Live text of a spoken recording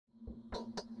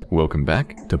Welcome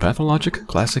back to Pathologic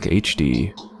Classic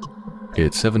HD.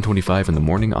 It's 7:25 in the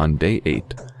morning on day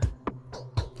 8.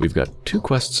 We've got 2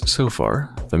 quests so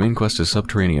far. The main quest is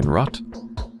Subterranean Rot,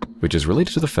 which is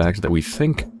related to the fact that we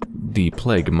think the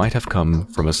plague might have come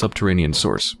from a subterranean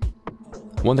source.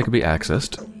 One that could be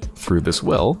accessed through this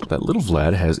well that little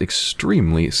Vlad has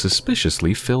extremely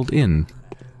suspiciously filled in.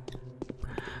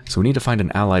 So we need to find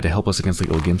an ally to help us against the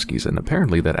Ilgimskis, and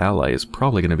apparently that ally is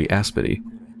probably going to be Aspity,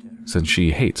 since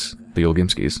she hates the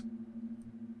Ilgimskis.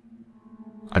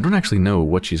 I don't actually know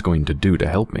what she's going to do to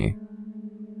help me,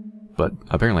 but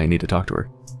apparently I need to talk to her.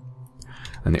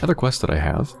 And the other quest that I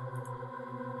have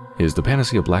is the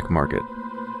Panacea Black Market.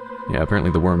 Yeah,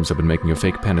 apparently the worms have been making a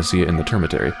fake panacea in the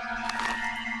Termitary.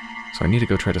 So I need to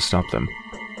go try to stop them.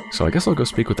 So I guess I'll go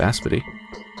speak with Aspity,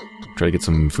 try to get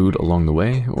some food along the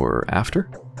way, or after,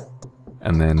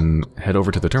 and then head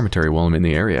over to the Termitary while I'm in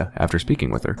the area after speaking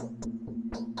with her.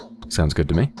 Sounds good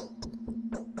to me.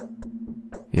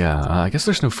 Yeah, I guess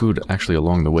there's no food actually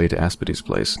along the way to Aspity's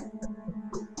place,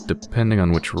 depending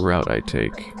on which route I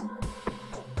take.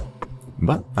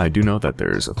 But I do know that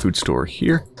there's a food store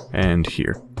here and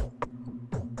here.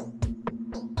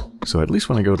 So at least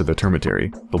when I go to the Termitary,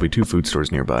 there'll be 2 food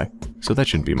stores nearby, so that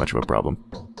shouldn't be much of a problem.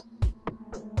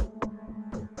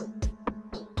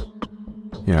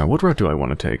 Yeah, what route do I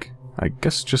want to take? I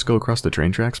guess just go across the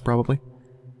train tracks, probably?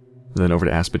 Then over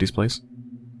to Aspity's place?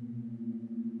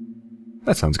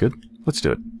 That sounds good. Let's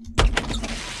do it.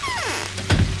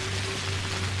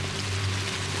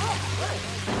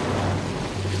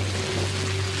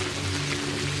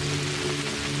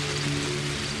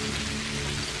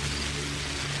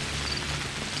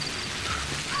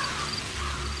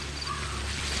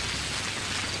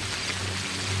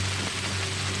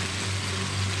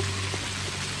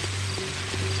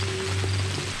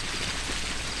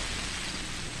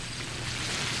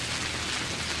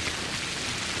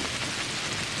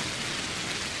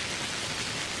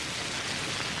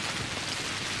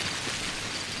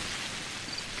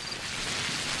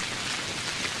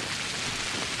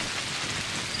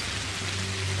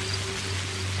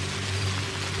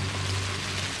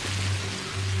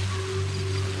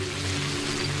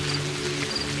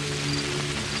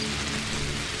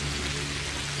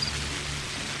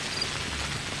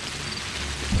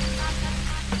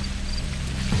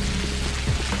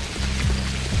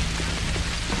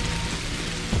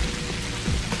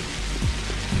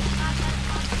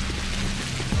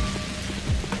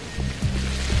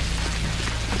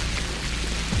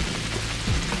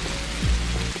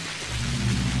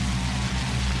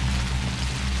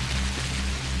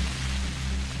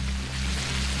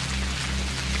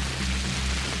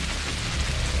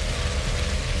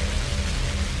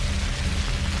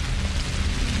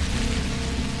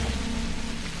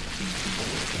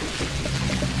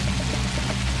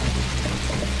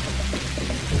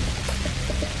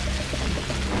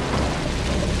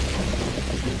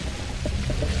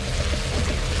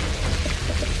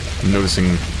 I'm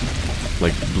noticing,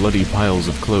 like, bloody piles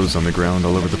of clothes on the ground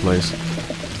all over the place. I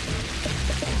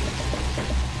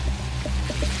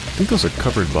think those are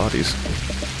covered bodies.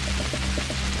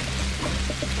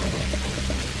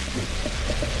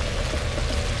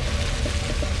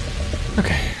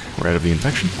 Okay, we're out of the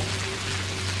infection.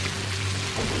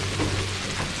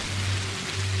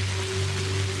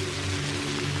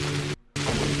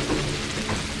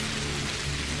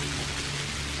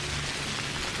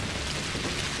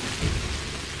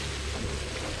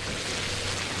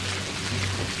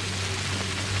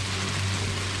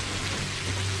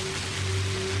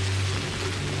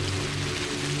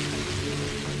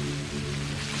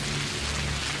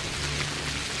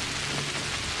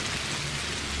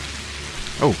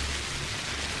 Oh.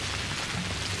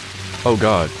 Oh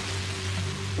god.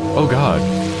 Oh god.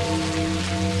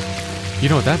 You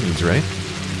know what that means, right?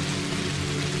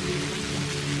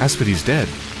 Aspity's dead.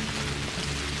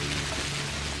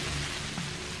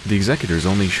 The executors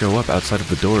only show up outside of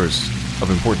the doors of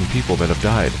important people that have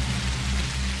died.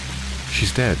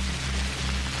 She's dead.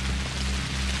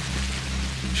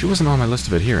 She wasn't on my list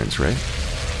of adherents, right?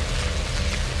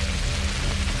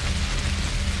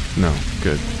 No,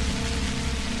 good.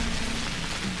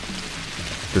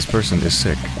 This person is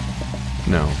sick.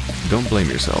 No, don't blame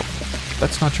yourself.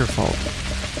 That's not your fault.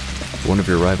 One of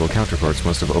your rival counterparts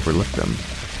must have overlooked them,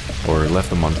 or left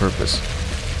them on purpose.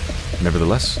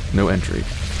 Nevertheless, no entry.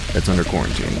 It's under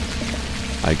quarantine.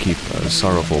 I keep a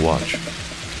sorrowful watch.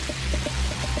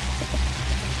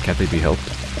 Can't they be helped?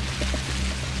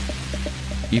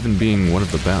 Even being one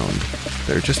of the bound,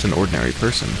 they're just an ordinary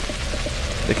person.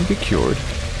 They can be cured,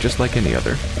 just like any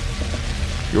other.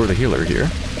 You're the healer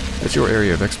here. It's your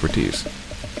area of expertise.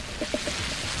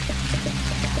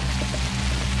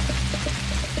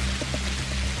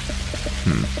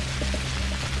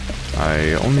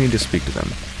 I only need to speak to them.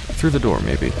 Through the door,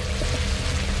 maybe.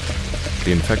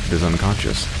 The infected is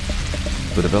unconscious.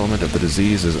 The development of the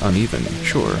disease is uneven,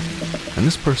 sure, and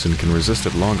this person can resist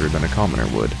it longer than a commoner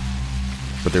would.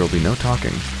 But there will be no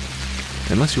talking.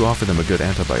 Unless you offer them a good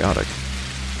antibiotic.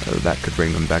 That could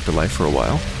bring them back to life for a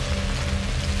while.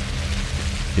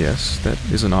 Yes, that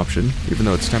is an option, even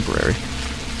though it's temporary.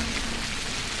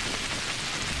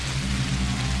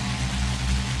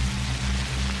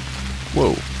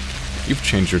 Whoa, you've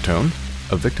changed your tone.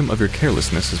 A victim of your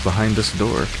carelessness is behind this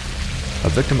door. A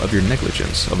victim of your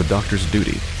negligence of a doctor's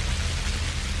duty.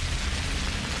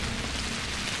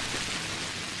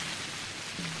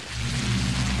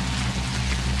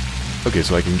 Okay,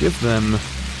 so I can give them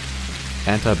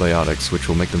antibiotics, which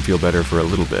will make them feel better for a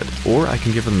little bit, or I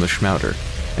can give them the Schmouter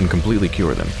and completely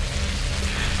cure them.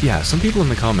 Yeah, some people in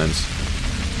the comments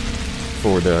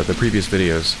for the previous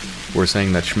videos were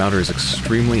saying that Schmouter is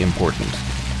extremely important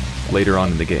later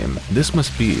on in the game. This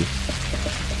must be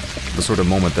the sort of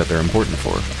moment that they're important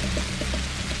for.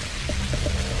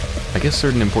 I guess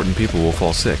certain important people will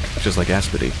fall sick, just like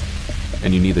Aspity,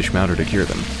 and you need the Schmouter to cure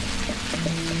them.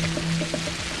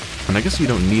 And I guess you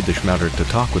don't need the Schmouter to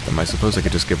talk with them. I suppose I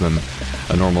could just give them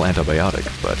a normal antibiotic,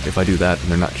 but if I do that, then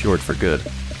they're not cured for good.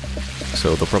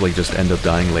 So they'll probably just end up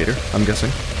dying later, I'm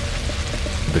guessing.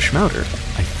 The Schmouter,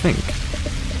 I think,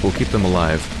 will keep them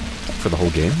alive for the whole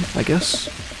game, I guess?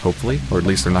 Hopefully. Or at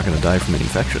least they're not going to die from an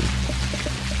infection.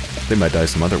 They might die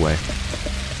some other way.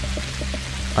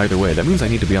 Either way, that means I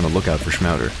need to be on the lookout for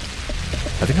Schmouter.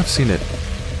 I think I've seen it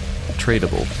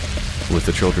tradable with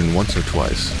the children once or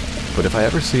twice. But if I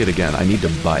ever see it again, I need to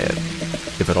buy it.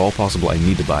 If at all possible, I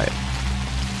need to buy it.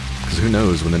 Because who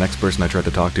knows when the next person I try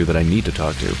to talk to that I need to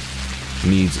talk to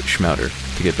needs Schmouter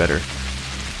to get better.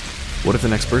 What if the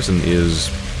next person is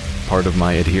part of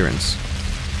my adherence?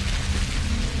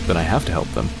 Then I have to help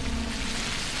them.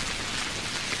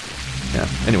 Yeah,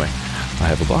 anyway, I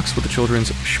have a box with the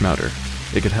children's Schmouter.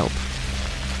 It could help.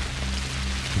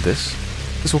 This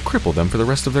will cripple them for the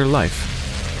rest of their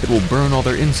life. It will burn all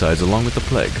their insides along with the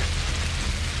plague.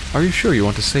 Are you sure you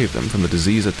want to save them from the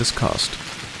disease at this cost?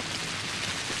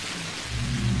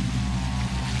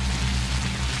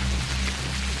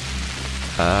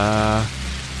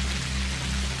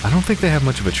 I don't think they have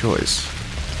much of a choice.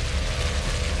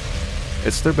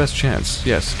 It's their best chance.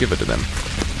 Yes, give it to them.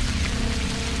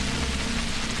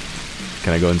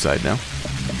 Can I go inside now?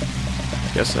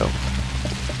 Guess so.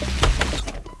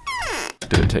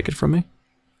 Did it take it from me?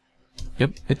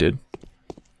 Yep, it did.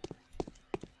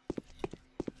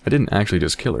 I didn't actually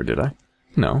just kill her, did I?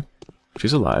 No.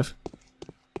 She's alive.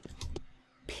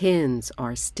 Pins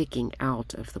are sticking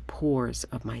out of the pores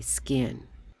of my skin.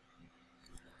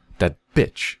 That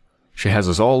bitch. She has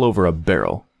us all over a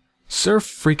barrel. Sir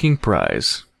freaking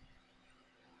prize.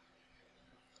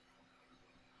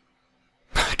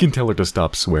 I can tell her to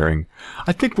stop swearing.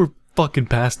 I think we're fucking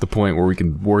past the point where we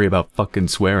can worry about fucking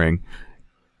swearing.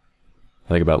 I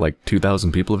think about like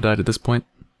 2,000 people have died at this point.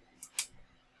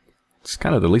 It's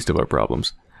kind of the least of our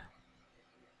problems.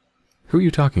 Who are you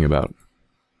talking about?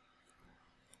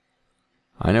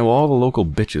 I know all the local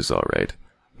bitches, alright.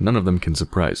 None of them can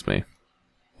surprise me.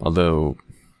 Although,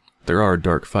 there are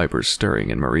dark fibers stirring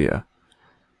in Maria.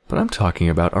 But I'm talking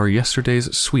about our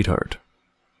yesterday's sweetheart.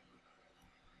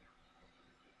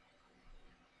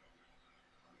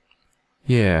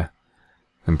 Yeah,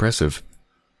 impressive.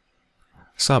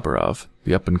 Saburov,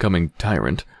 the up-and-coming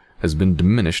tyrant, has been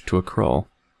diminished to a crawl.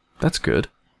 That's good.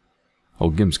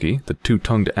 Olgimsky, the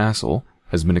two-tongued asshole,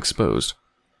 has been exposed.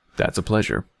 That's a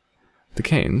pleasure. The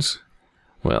Kanes,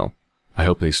 well, I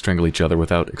hope they strangle each other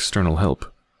without external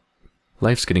help.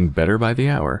 Life's getting better by the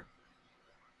hour.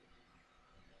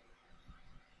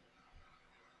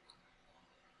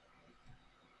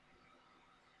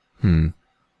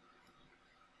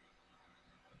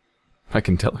 I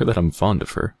can tell her that I'm fond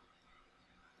of her.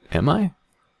 Am I?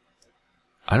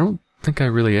 I don't think I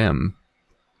really am.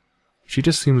 She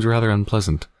just seems rather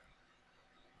unpleasant.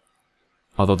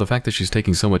 Although the fact that she's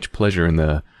taking so much pleasure in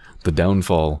the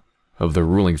downfall of the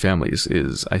ruling families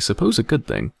is, I suppose, a good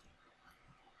thing.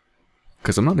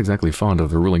 Because I'm not exactly fond of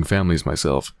the ruling families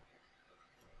myself.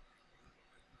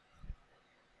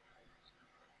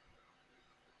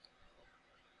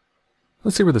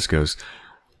 Let's see where this goes.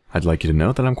 I'd like you to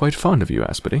know that I'm quite fond of you,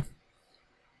 Aspity.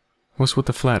 What's with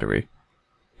the flattery?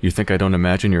 You think I don't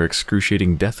imagine your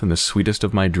excruciating death in the sweetest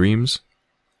of my dreams?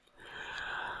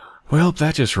 Well,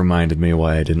 that just reminded me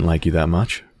why I didn't like you that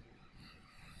much.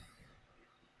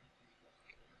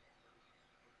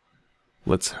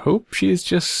 Let's hope she's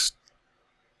just...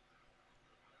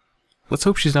 Let's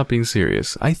hope she's not being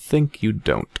serious. I think you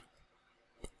don't.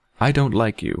 I don't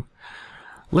like you.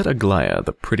 Let Aglaia,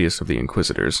 the prettiest of the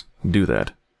Inquisitors, do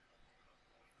that.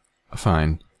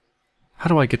 Fine. How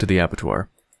do I get to the abattoir?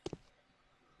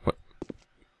 What?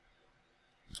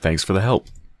 Thanks for the help.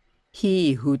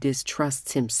 He who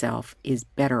distrusts himself is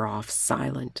better off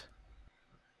silent.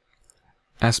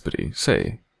 Aspity,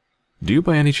 say, do you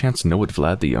by any chance know what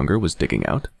Vlad the Younger was digging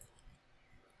out?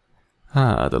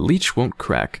 Ah, the leech won't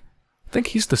crack. Think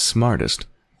he's the smartest.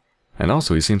 And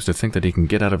also he seems to think that he can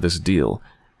get out of this deal,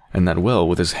 and that well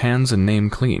with his hands and name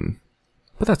clean.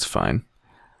 But that's fine.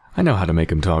 I know how to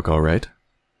make him talk all right.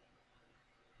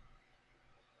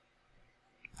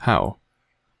 How?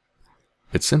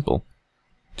 It's simple.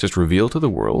 Just reveal to the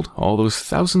world all those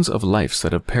thousands of lives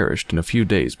that have perished in a few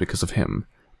days because of him.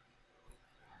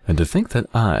 And to think that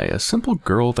I, a simple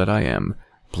girl that I am,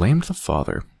 blamed the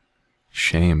father.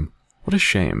 Shame. What a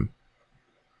shame.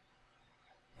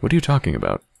 What are you talking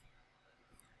about?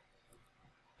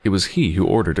 It was he who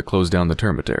ordered to close down the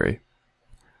Termitary.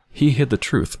 He hid the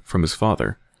truth from his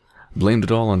father, blamed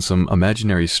it all on some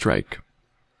imaginary strike.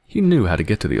 He knew how to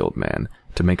get to the old man,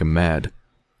 to make him mad,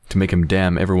 to make him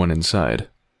damn everyone inside.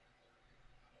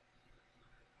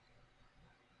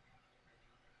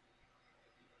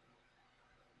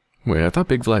 Wait, I thought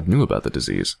Big Vlad knew about the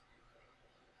disease.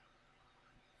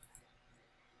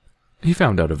 He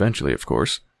found out eventually, of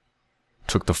course.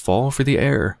 Took the fall for the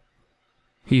heir.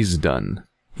 He's done.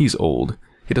 He's old.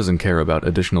 He doesn't care about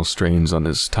additional strains on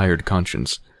his tired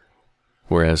conscience.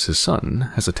 Whereas his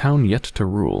son has a town yet to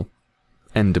rule,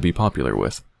 and to be popular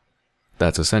with.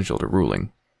 That's essential to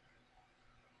ruling.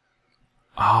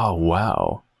 Ah,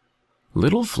 wow.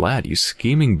 Little Vlad, you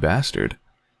scheming bastard.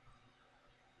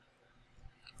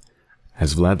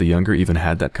 Has Vlad the Younger even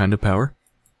had that kind of power?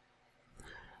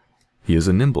 He is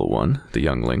a nimble one, the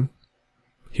youngling.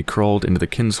 He crawled into the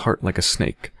kin's heart like a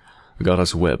snake, got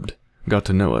us webbed, got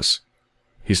to know us.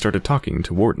 He started talking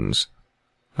to wardens.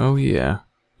 Oh yeah,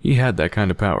 he had that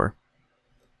kind of power.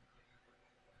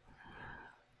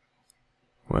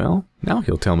 Well, now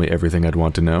he'll tell me everything I'd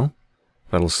want to know.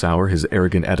 That'll sour his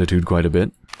arrogant attitude quite a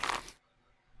bit.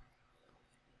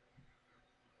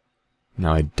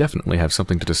 Now I definitely have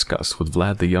something to discuss with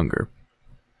Vlad the Younger.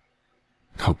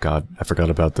 Oh god, I forgot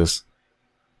about this.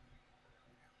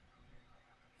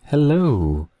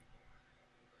 Hello,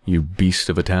 you beast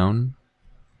of a town.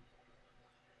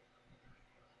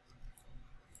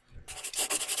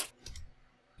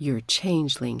 Your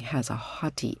changeling has a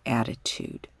haughty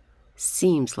attitude.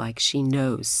 Seems like she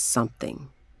knows something.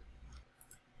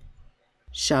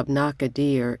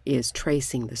 Shabnakadir is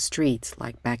tracing the streets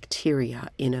like bacteria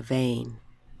in a vein.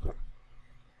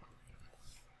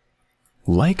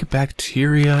 Like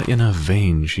bacteria in a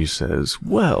vein, she says.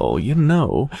 Well, you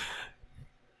know,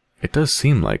 it does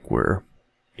seem like we're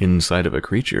inside of a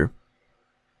creature.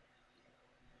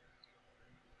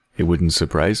 It wouldn't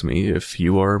surprise me if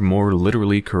you are more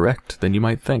literally correct than you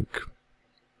might think.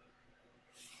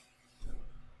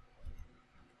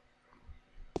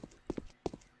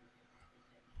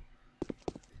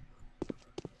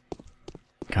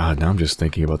 God, now I'm just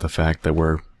thinking about the fact that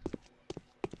we're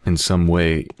in some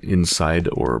way inside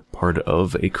or part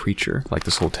of a creature. Like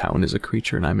this whole town is a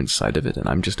creature and I'm inside of it and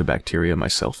I'm just a bacteria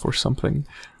myself or something.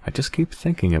 I just keep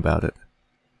thinking about it.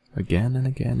 Again and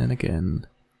again and again.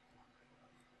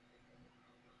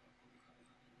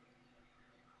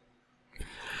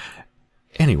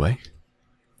 Anyway.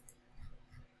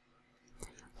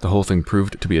 The whole thing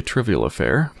proved to be a trivial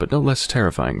affair, but no less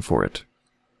terrifying for it.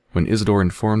 When Isidore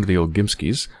informed the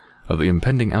Olgimskis of the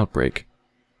impending outbreak,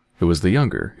 it was the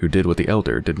Younger who did what the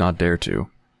Elder did not dare to.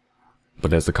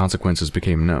 But as the consequences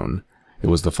became known, it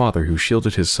was the father who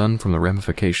shielded his son from the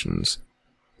ramifications.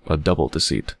 A double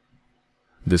deceit.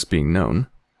 This being known,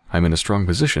 I'm in a strong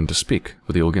position to speak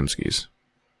with the Olgimskis.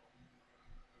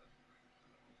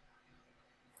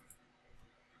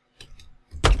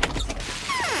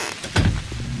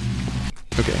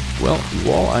 Okay, well,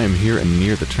 while I am here and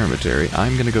near the Termitary,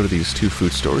 I'm going to go to these two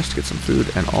food stores to get some food,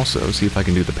 and also see if I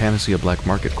can do the Panacea Black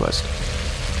Market quest.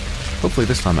 Hopefully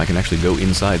this time I can actually go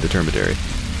inside the Termitary.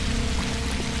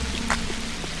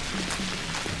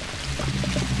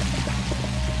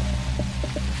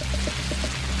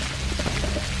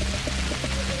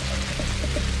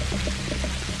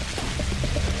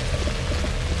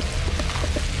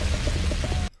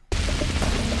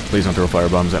 Please don't throw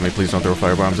firebombs at me, please don't throw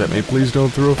firebombs at me, please don't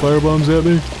throw firebombs at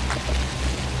me.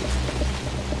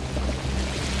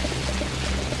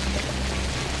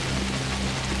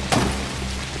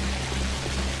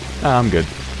 Ah, I'm good.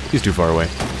 He's too far away.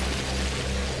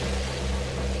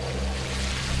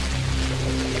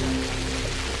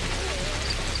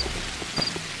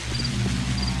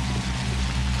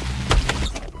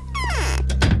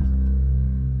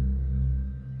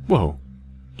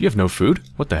 You have no food?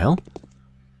 What the hell?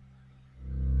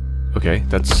 Okay,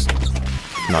 that's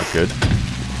not good.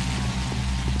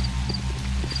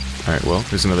 Alright, well,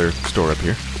 there's another store up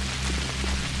here.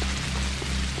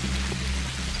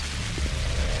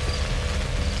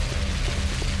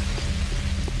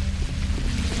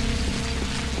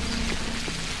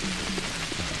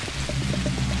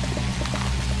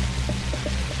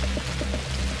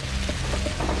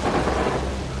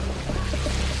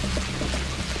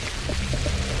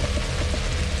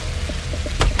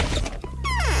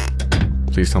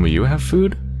 Please tell me you have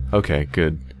food? Okay,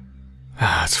 good.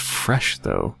 Ah, it's fresh,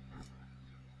 though.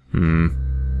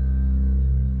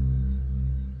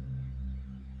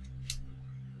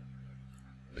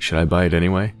 Should I buy it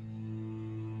anyway?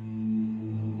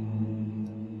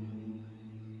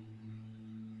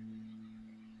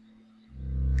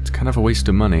 It's kind of a waste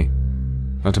of money.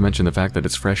 Not to mention the fact that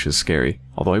it's fresh is scary.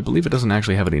 Although I believe it doesn't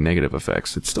actually have any negative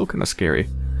effects. It's still kind of scary.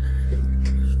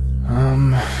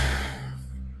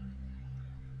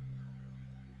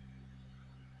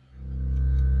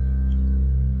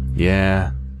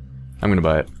 Yeah, I'm gonna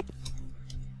buy it.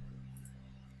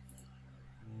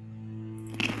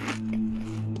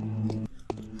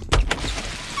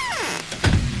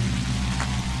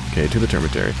 Okay, to the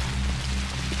Termitary.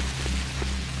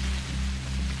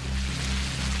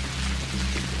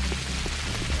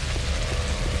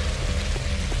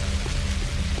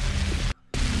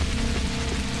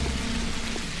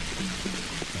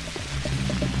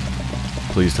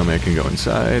 Please tell me I can go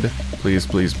inside. Please,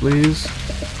 please, please.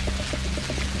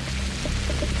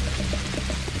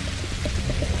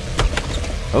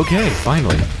 Okay,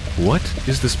 finally. What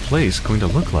is this place going to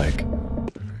look like?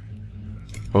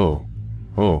 Oh.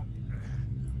 Oh.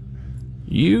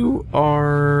 You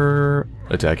are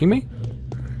attacking me?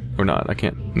 Or not? I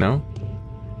can't... No?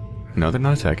 No, they're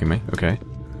not attacking me. Okay.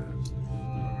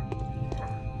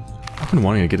 I've been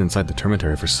wanting to get inside the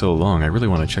Termitary for so long. I really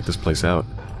want to check this place out.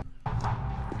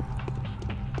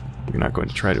 You're not going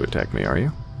to try to attack me, are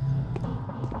you?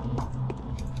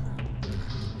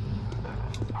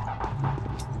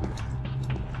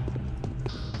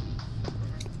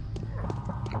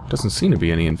 Doesn't seem to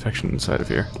be any infection inside of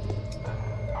here.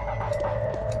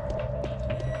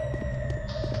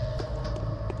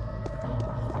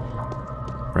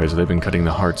 Right, so they've been cutting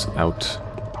the hearts out.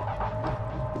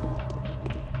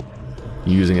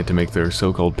 Using it to make their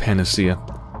so-called panacea.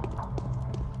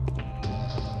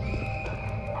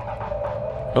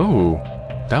 Oh,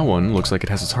 that one looks like it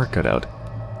has its heart cut out.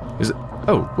 Is it?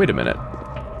 Oh, wait a minute.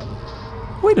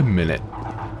 Wait a minute.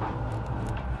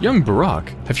 Young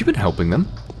Barack, have you been helping them?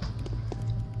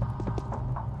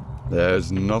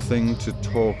 There's nothing to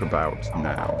talk about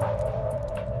now.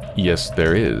 Yes,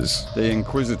 there is. The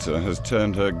Inquisitor has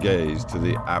turned her gaze to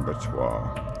the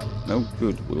abattoir. No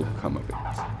good will come of it.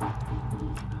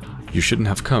 You shouldn't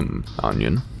have come,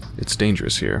 Onion. It's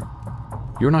dangerous here.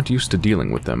 You're not used to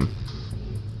dealing with them.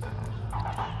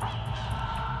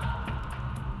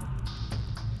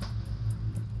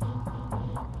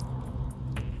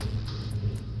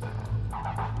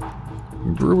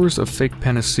 Brewers of fake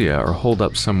panacea are holed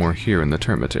up somewhere here in the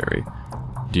Termitary.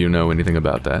 Do you know anything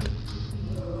about that?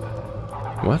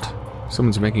 What?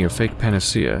 Someone's making a fake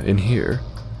panacea in here?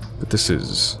 But this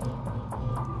is...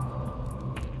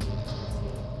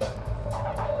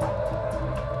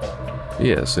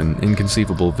 Yes, an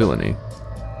inconceivable villainy.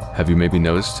 Have you maybe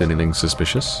noticed anything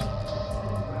suspicious?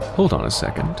 Hold on a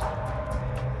second.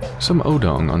 Some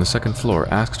Odong on the second floor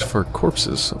asked for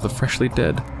corpses of the freshly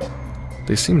dead.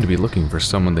 They seemed to be looking for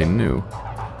someone they knew.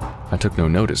 I took no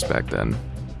notice back then.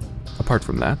 Apart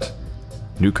from that,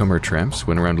 newcomer tramps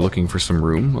went around looking for some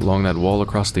room along that wall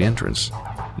across the entrance.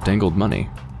 Dangled money.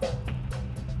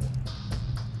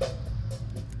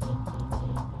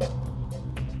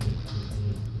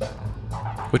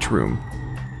 Which room?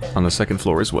 On the second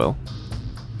floor as well?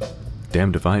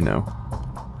 Damned if I know.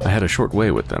 I had a short way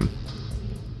with them.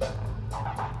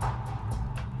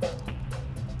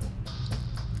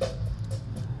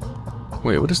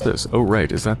 Wait, what is this? Oh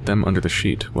right, is that them under the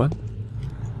sheet? What?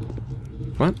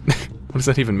 What? What does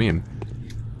that even mean?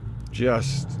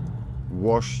 Just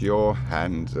wash your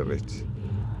hands of it.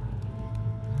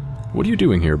 What are you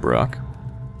doing here, Brock?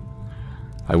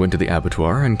 I went to the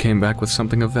abattoir and came back with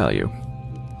something of value.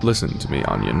 Listen to me,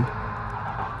 Onion.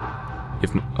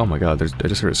 Oh my god, I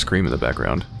just heard a scream in the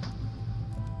background.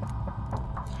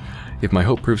 If my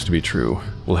hope proves to be true,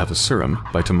 we'll have a serum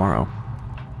by tomorrow.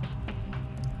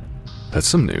 That's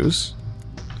some news.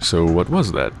 So what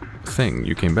was that thing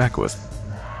you came back with?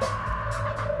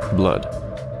 Blood.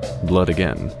 Blood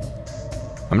again.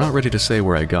 I'm not ready to say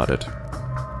where I got it,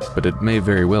 but it may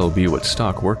very well be what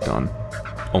Stock worked on.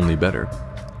 only better.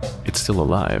 It's still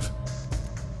alive.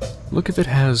 Look if it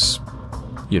has,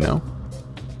 you know.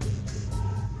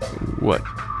 What?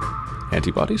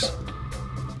 Antibodies?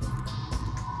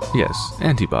 Yes,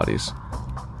 antibodies.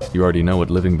 You already know what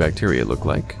living bacteria look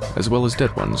like, as well as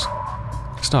dead ones.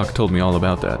 Stock told me all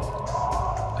about that.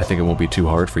 I think it won't be too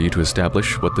hard for you to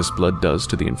establish what this blood does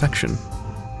to the infection.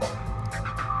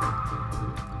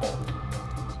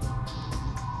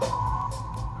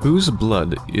 Whose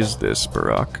blood is this,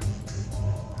 Barack?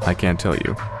 I can't tell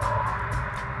you.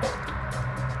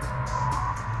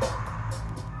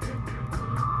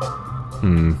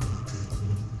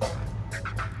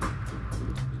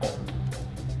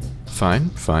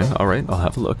 Fine, alright, I'll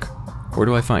have a look. Where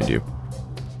do I find you?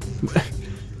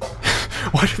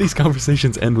 Why do these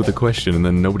conversations end with a question and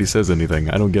then nobody says anything?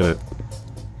 I don't get it.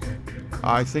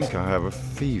 I think I have a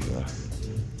fever.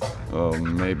 Or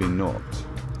maybe not.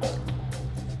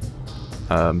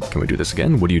 Can we do this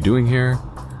again? What are you doing here?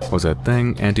 What was that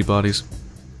thing? Antibodies?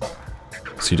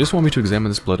 So you just want me to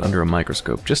examine this blood under a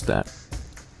microscope, just that.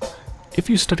 If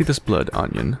you study this blood,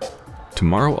 Onion,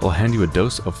 tomorrow I'll hand you a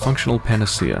dose of functional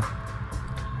panacea.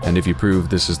 And if you prove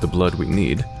this is the blood we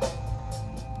need,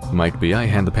 might be I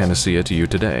hand the panacea to you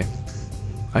today.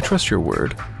 I trust your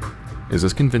word. Is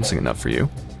this convincing enough for you?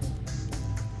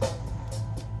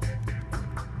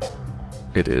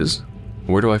 It is.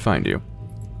 Where do I find you?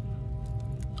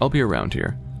 I'll be around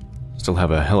here. Still have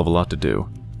a hell of a lot to do.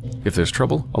 If there's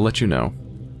trouble, I'll let you know.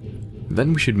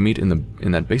 Then we should meet in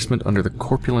that basement under the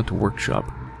corpulent workshop.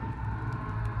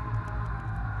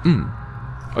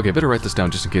 Okay, better write this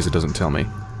down just in case it doesn't tell me.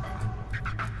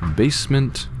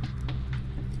 Basement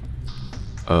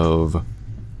of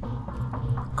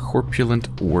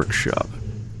corpulent workshop.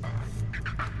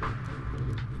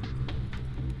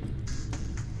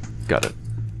 Got it.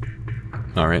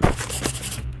 Alright.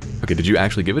 Okay, did you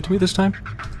actually give it to me this time?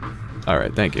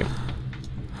 Alright, thank you.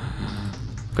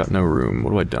 Got no room. What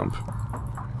do I dump?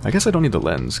 I guess I don't need the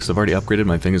lens, because I've already upgraded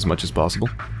my thing as much as possible.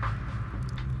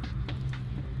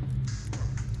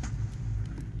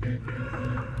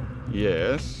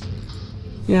 Yes?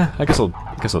 Yeah, I guess I'll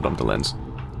dump the lens.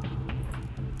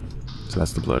 So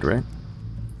that's the blood, right?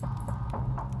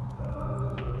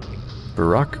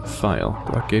 Barack file.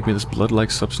 Barack gave me this blood-like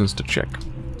substance to check.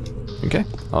 Okay,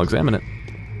 I'll examine it.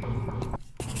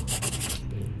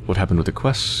 What happened with the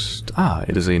quest? Ah,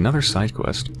 it is another side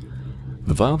quest.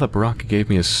 The vial that Barack gave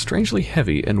me is strangely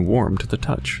heavy and warm to the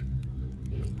touch.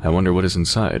 I wonder what is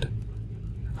inside.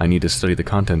 I need to study the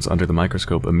contents under the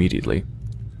microscope immediately.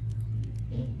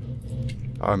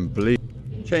 I'm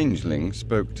bleeding. Changeling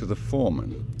spoke to the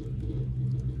foreman.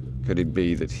 Could it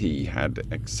be that he had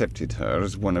accepted her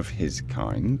as one of his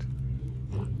kind?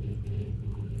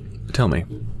 Tell me,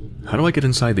 how do I get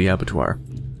inside the abattoir?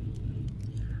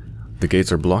 The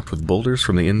gates are blocked with boulders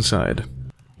from the inside.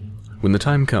 When the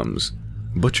time comes,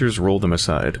 butchers roll them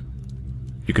aside.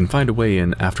 You can find a way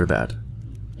in after that.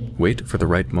 Wait for the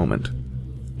right moment.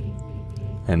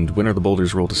 And when are the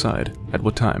boulders rolled aside? At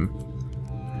what time?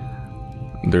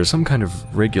 There's some kind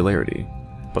of regularity,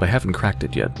 but I haven't cracked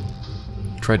it yet.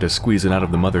 Tried to squeeze it out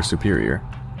of the Mother Superior,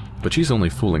 but she's only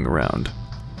fooling around.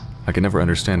 I can never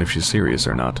understand if she's serious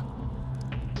or not.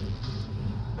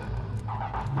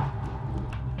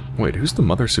 Wait, who's the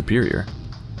Mother Superior?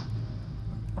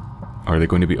 Are they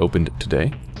going to be opened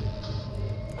today?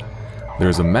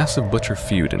 There's a massive butcher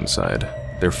feud inside.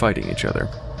 They're fighting each other.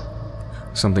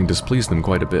 Something displeased them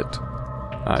quite a bit.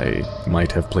 I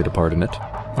might have played a part in it,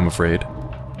 I'm afraid.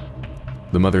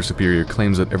 The Mother Superior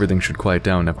claims that everything should quiet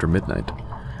down after midnight.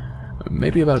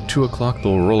 Maybe about 2 o'clock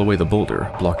they'll roll away the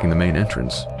boulder, blocking the main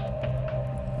entrance.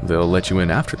 They'll let you in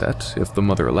after that, if the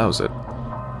Mother allows it.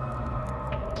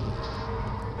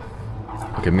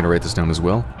 Okay, I'm gonna write this down as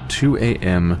well. 2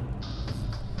 a.m.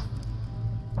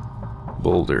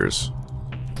 boulders.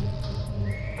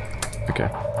 Okay.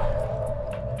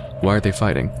 Why are they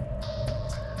fighting?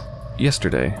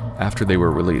 Yesterday, after they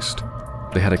were released,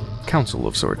 they had a council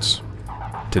of sorts.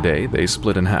 Today, they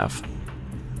split in half.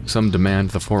 Some demand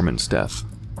the foreman's death.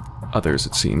 Others,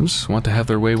 it seems, want to have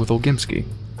their way with Olgimsky.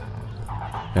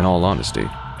 In all honesty,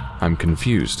 I'm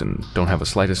confused and don't have the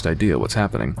slightest idea what's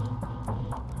happening.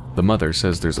 The Mother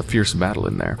says there's a fierce battle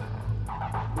in there.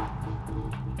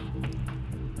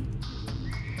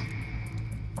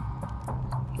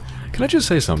 Can I just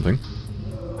say something?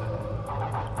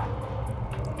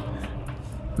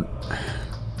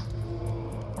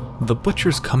 The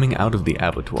butcher's coming out of the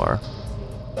abattoir.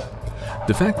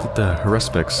 The fact that the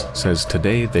Haruspix says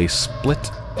today they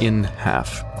split in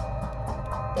half.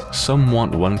 Some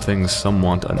want one thing, some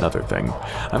want another thing.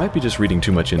 I might be just reading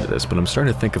too much into this, but I'm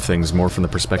starting to think of things more from the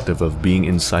perspective of being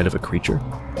inside of a creature.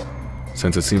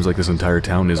 Since it seems like this entire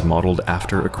town is modeled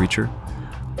after a creature,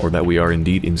 or that we are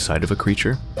indeed inside of a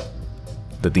creature,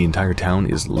 that the entire town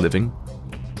is living.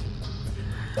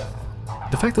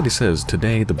 The fact that he says,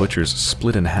 today the butcher's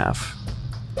split in half,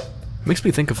 makes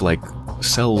me think of like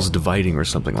cells dividing or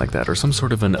something like that, or some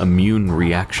sort of an immune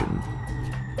reaction.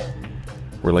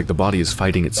 Where like the body is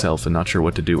fighting itself and not sure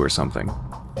what to do or something.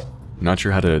 Not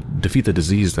sure how to defeat the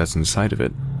disease that's inside of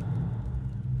it.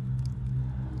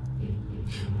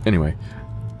 Anyway,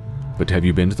 but have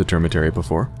you been to the Termitary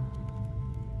before?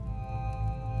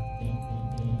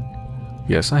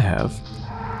 Yes, I have.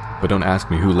 But don't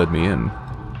ask me who led me in.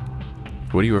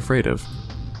 What are you afraid of?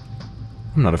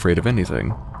 I'm not afraid of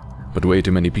anything. But way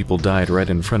too many people died right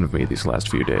in front of me these last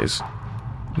few days.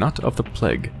 Not of the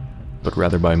plague, but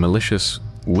rather by malicious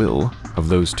will of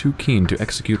those too keen to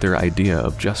execute their idea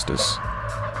of justice.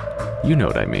 You know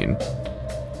what I mean.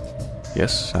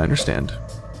 Yes, I understand.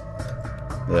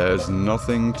 There's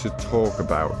nothing to talk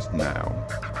about now.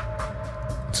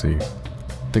 Let's see.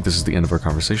 I think this is the end of our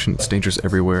conversation. It's dangerous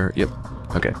everywhere. Yep.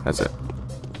 Okay, that's it.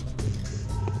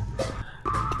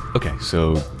 Okay,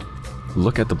 so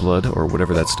look at the blood or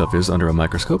whatever that stuff is under a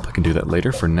microscope. I can do that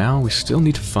later. For now, we still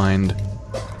need to find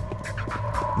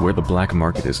where the black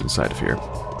market is inside of here.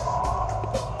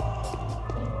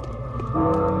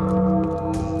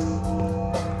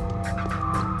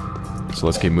 So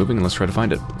let's keep moving and let's try to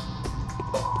find it.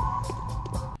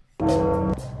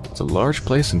 It's a large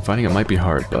place and finding it might be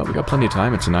hard, but we got plenty of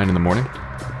time. It's 9 in the morning.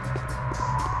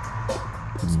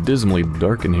 It's dismally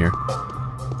dark in here.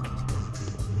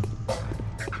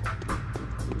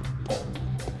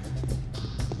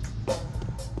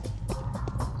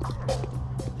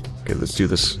 Okay, let's do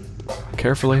this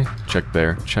carefully. Check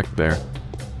there, check there.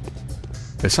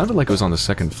 It sounded like it was on the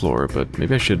second floor, but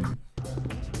maybe I should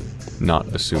not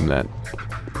assume that.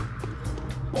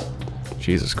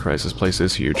 Jesus Christ, this place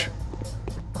is huge.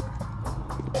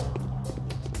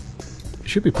 It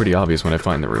should be pretty obvious when I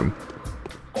find the room.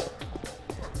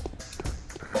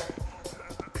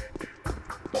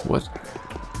 What?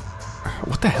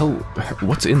 What the hell?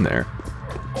 What's in there?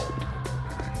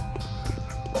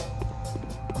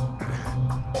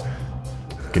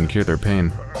 Can cure their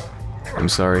pain. I'm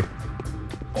sorry.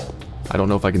 I don't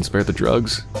know if I can spare the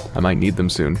drugs. I might need them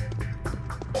soon.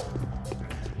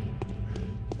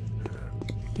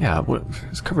 Yeah, what?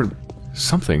 It's covered...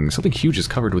 Something huge is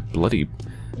covered with bloody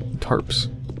tarps.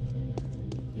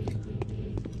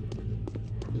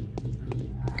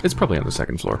 It's probably on the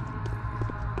second floor.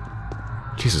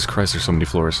 Jesus Christ, there's so many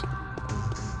floors.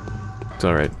 It's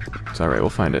alright. It's alright, we'll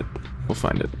find it. We'll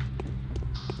find it.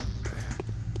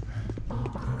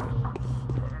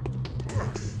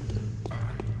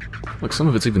 Look, some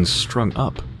of it's even strung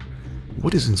up.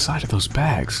 What is inside of those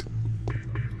bags?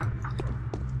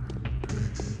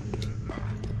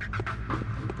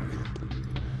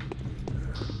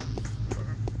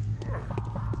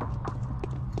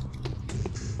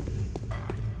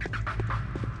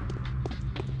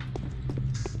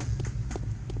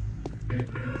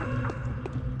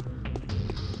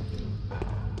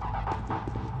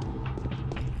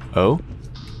 Oh?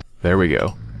 There we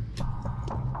go.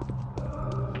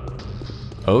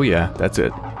 Oh yeah, that's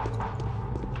it.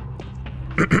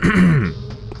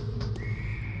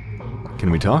 Can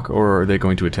we talk, or are they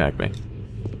going to attack me?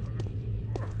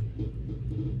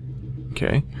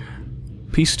 Okay.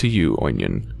 Peace to you,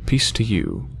 Onion. Peace to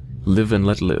you. Live and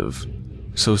let live.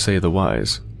 So say the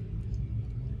wise.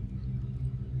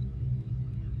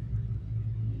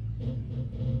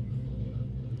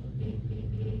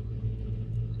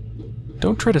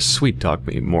 Don't try to sweet-talk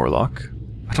me, Morlock.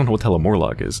 I don't know what the hell a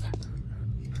Morlock is.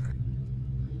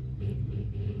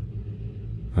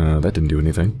 That didn't do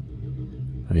anything.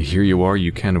 Here you are,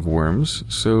 you can of worms.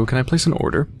 So, can I place an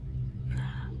order?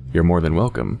 You're more than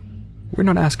welcome. We're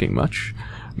not asking much.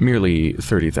 Merely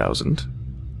 30,000.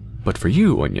 But for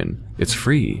you, Onion, it's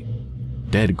free.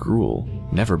 Dead gruel.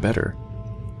 Never better.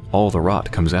 All the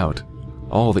rot comes out.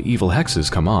 All the evil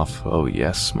hexes come off. Oh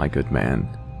yes, my good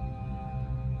man.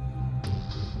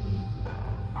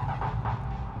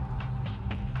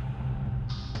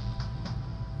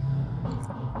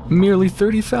 Merely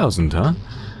 30,000, huh?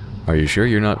 Are you sure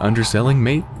you're not underselling,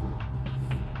 mate?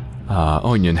 Ah,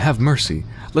 Onion, have mercy.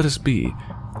 Let us be.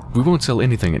 We won't sell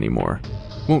anything anymore.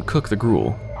 Won't cook the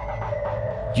gruel.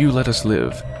 You let us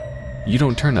live. You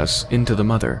don't turn us into the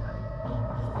mother.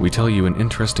 We tell you an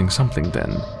interesting something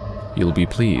then. You'll be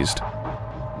pleased.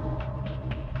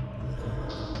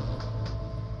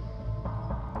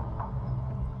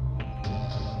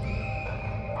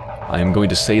 I am going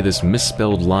to say this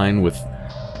misspelled line with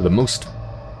the most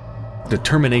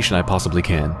determination I possibly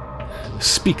can.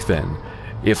 Speak then.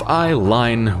 If I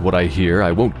line what I hear,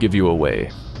 I won't give you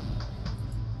away.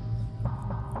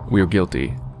 We are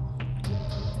guilty.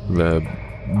 The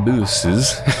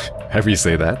boss's, however you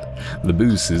say that, the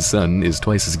boss's son is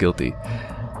twice as guilty.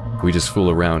 We just fool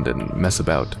around and mess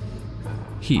about.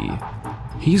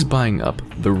 He's buying up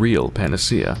the real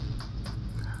panacea.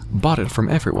 Bought it from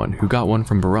everyone who got one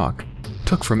from Barack.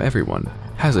 Took from everyone.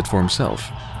 Has it for himself.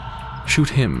 Shoot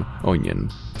him, Onion.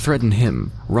 Threaten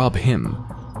him. Rob him.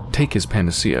 Take his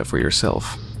panacea for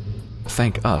yourself.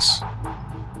 Thank us.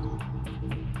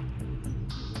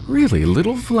 Really,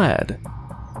 little Vlad?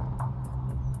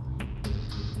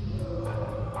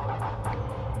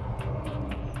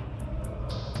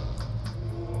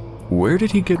 Where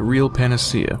did he get real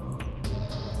panacea?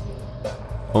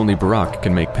 Only Barack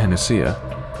can make panacea.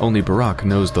 Only Barack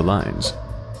knows the lines.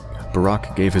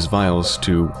 Barack gave his vials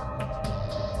to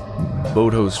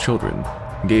Bodo's children,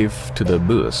 gave to the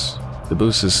boss. The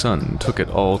boss's son took it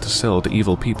all to sell to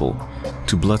evil people,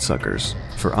 to bloodsuckers,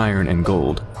 for iron and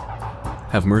gold.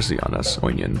 Have mercy on us,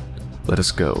 Onion. Let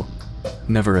us go.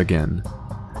 Never again,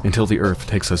 until the earth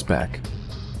takes us back.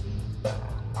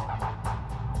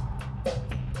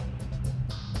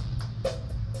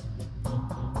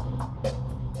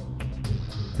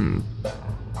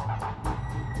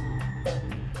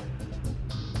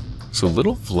 So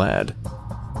little Vlad.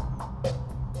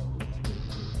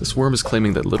 This worm is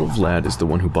claiming that little Vlad is the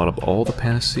one who bought up all the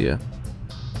panacea.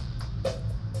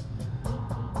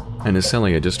 And is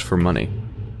selling it just for money.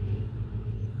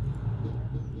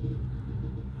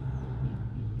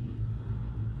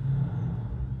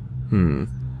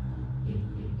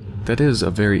 That is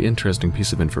a very interesting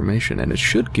piece of information, and it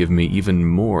should give me even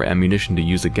more ammunition to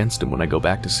use against him when I go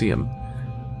back to see him.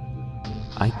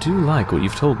 I do like what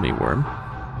you've told me, Worm.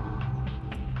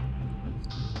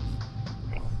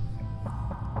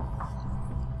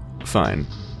 Fine.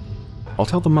 I'll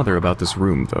tell the mother about this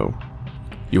room, though.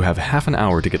 You have half an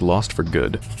hour to get lost for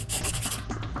good.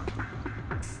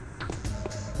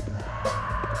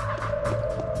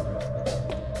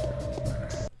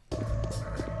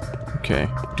 Okay.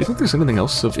 Do you think there's anything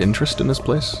else of interest in this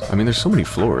place? I mean, there's so many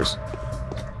floors.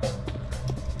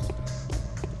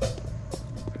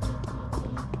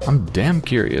 I'm damn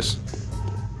curious.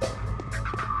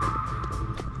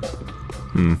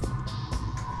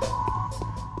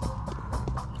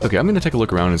 Okay, I'm gonna take a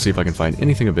look around and see if I can find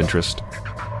anything of interest,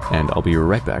 and I'll be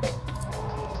right back.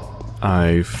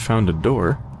 I found a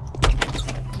door.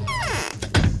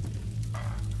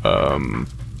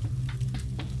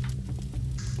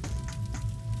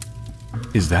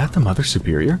 Is that the Mother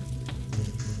Superior?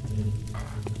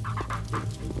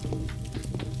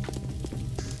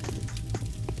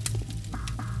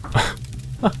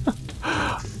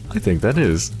 I think that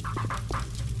is.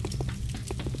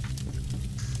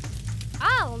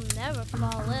 I'll never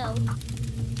fall ill.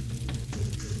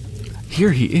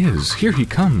 Here he is. Here he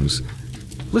comes.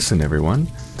 Listen, everyone.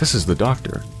 This is the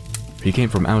doctor. He came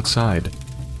from outside.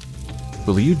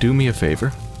 Will you do me a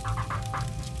favor?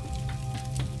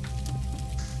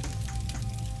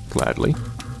 Gladly.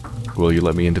 Will you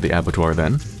let me into the abattoir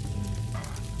then?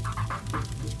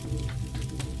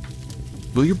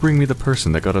 Will you bring me the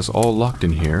person that got us all locked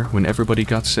in here when everybody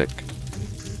got sick?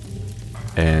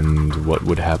 And what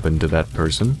would happen to that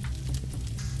person?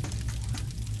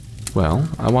 Well,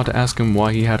 I want to ask him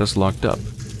why he had us locked up,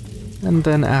 and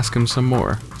then ask him some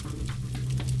more.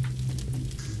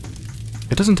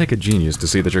 It doesn't take a genius to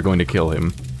see that you're going to kill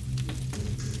him.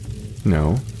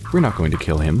 No, we're not going to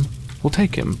kill him. We'll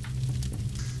take him.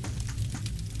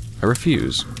 I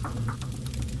refuse.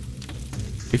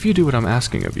 If you do what I'm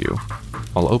asking of you,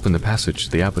 I'll open the passage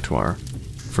to the abattoir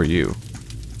for you.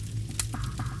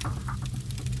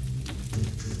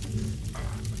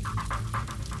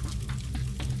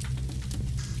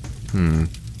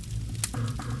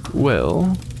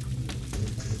 Well,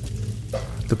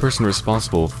 the person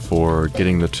responsible for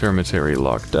getting the Termitary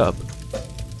locked up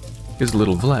is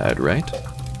little Vlad, right?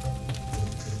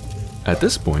 At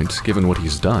this point, given what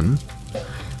he's done,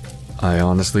 I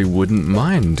honestly wouldn't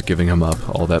mind giving him up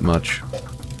all that much.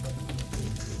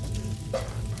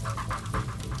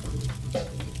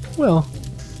 Well,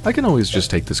 I can always just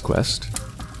take this quest,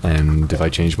 and if I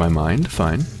change my mind,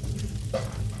 fine.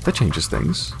 That changes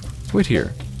things. Wait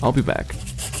here, I'll be back.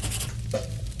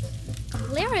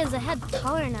 Lyra is a head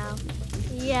taller now.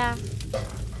 Yeah.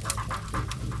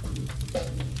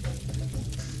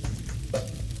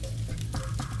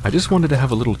 I just wanted to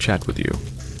have a little chat with you.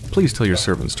 Please tell your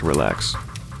servants to relax.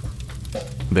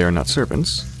 They are not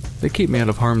servants. They keep me out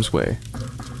of harm's way.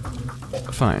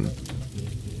 Fine.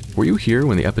 Were you here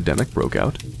when the epidemic broke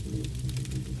out?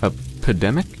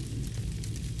 Epidemic?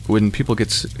 When people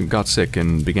got sick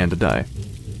and began to die?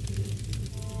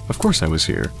 Of course I was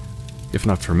here. If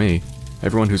not for me,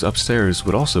 everyone who's upstairs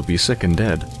would also be sick and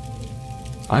dead.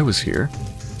 I was here,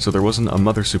 so there wasn't a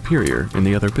Mother Superior in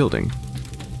the other building.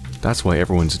 That's why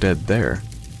everyone's dead there.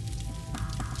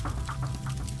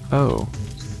 Oh.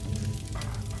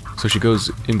 So she goes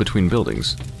in between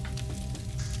buildings.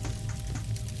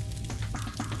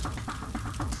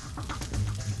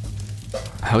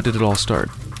 How did it all start?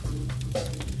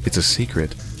 It's a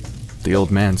secret. The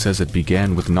old man says it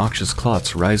began with noxious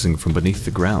clots rising from beneath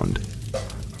the ground.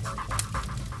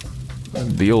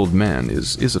 The old man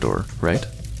is Isidore, right?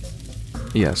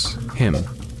 Yes, him.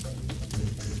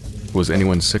 Was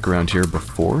anyone sick around here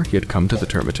before he had come to the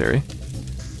Termitary?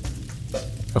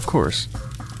 Of course.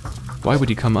 Why would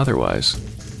he come otherwise?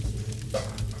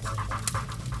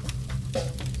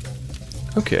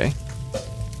 Okay.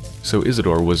 So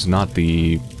Isidore was not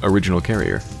the original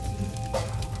carrier.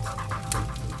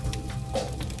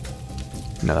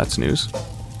 Now that's news.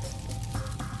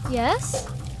 Yes?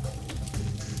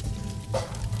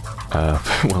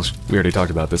 Well, we already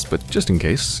talked about this, but just in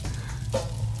case.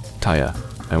 Taya,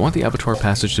 I want the abattoir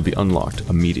passage to be unlocked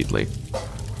immediately.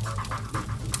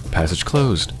 Passage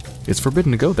closed. It's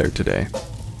forbidden to go there today.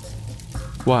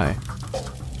 Why?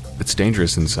 It's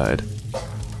dangerous inside.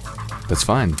 That's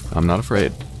fine, I'm not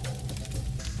afraid.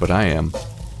 But I am.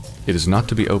 It is not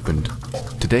to be opened.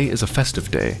 Today is a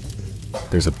festive day.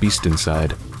 There's a beast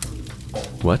inside.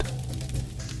 What?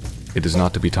 It is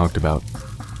not to be talked about.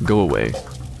 Go away.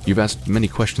 You've asked many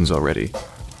questions already.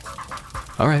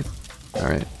 Alright.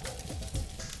 Alright.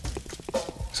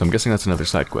 So I'm guessing that's another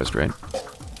side quest, right?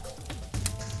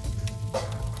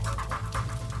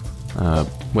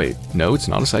 Wait. No, it's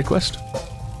not a side quest?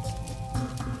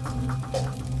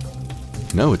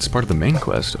 No, it's part of the main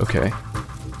quest. Okay.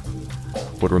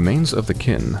 What remains of the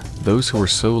kin, those who were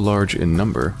so large in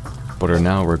number, but are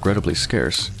now regrettably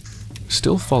scarce,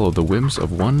 still follow the whims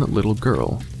of one little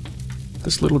girl.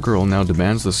 This little girl now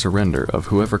demands the surrender of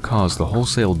whoever caused the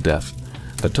wholesale death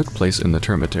that took place in the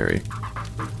Termitary.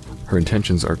 Her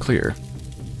intentions are clear,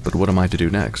 but what am I to do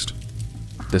next?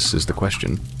 This is the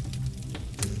question.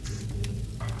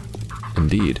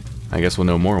 Indeed. I guess we'll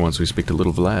know more once we speak to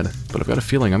little Vlad, but I've got a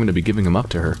feeling I'm going to be giving him up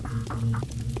to her.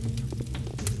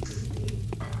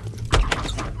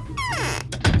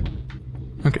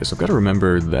 Okay, so I've got to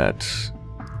remember that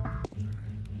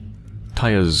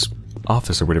Taya's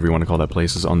office, or whatever you want to call that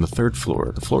place, is on the 3rd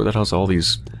floor. The floor that has all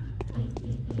these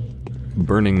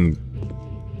burning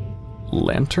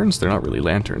lanterns? They're not really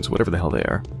lanterns, whatever the hell they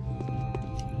are.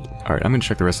 Alright, I'm going to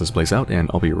check the rest of this place out, and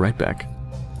I'll be right back.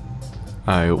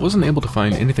 I wasn't able to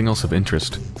find anything else of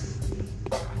interest.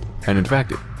 And in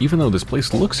fact, even though this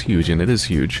place looks huge, and it is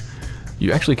huge,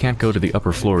 you actually can't go to the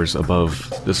upper floors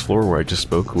above this floor where I just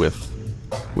spoke with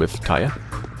Taya.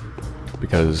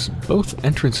 Because both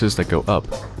entrances that go up,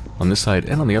 on this side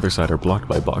and on the other side, are blocked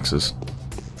by boxes.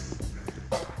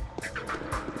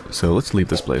 So let's leave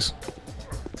this place.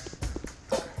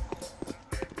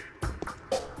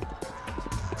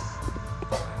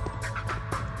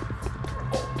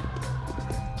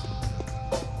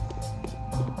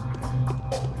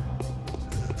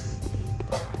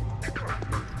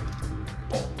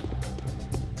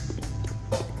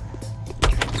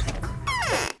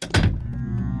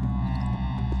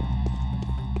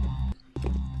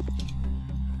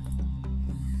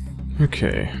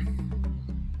 Okay.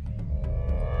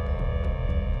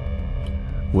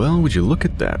 Well, would you look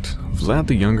at that? Vlad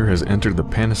the Younger has entered the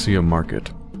Panacea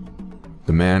Market.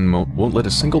 The man won't let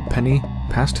a single penny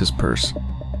past his purse.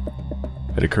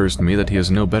 It occurs to me that he is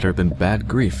no better than bad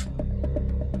grief.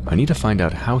 I need to find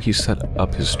out how he set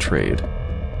up his trade.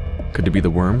 Could it be the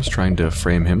worms trying to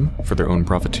frame him for their own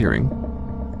profiteering?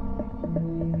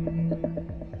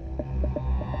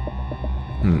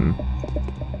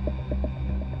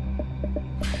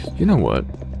 You know what?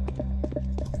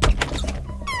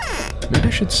 Maybe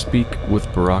I should speak with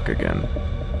Barack again.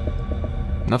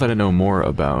 Now that I know more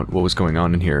about what was going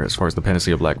on in here as far as the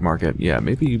Panacea Black Market, yeah,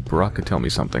 maybe Barack could tell me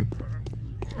something.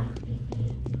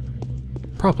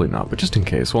 Probably not, but just in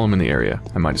case, while I'm in the area,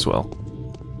 I might as well.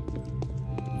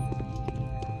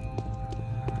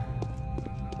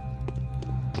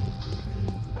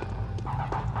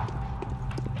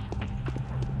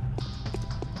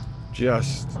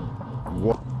 Just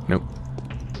what? Nope.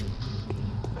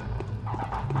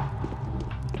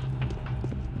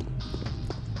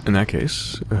 In that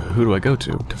case, who do I go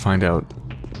to find out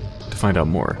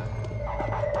more?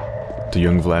 To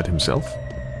young Vlad himself?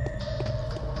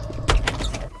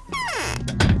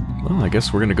 Well, I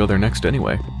guess we're gonna go there next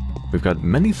anyway. We've got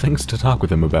many things to talk with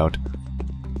him about.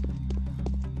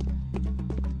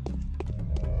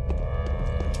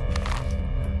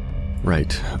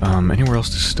 Right, anywhere else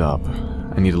to stop?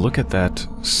 I need to look at that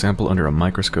sample under a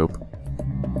microscope.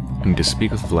 I need to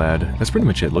speak with Vlad. That's pretty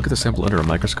much it. Look at the sample under a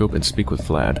microscope and speak with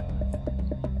Vlad.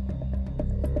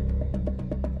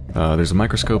 There's a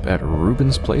microscope at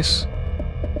Ruben's place,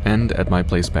 and at my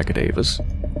place back at Ava's.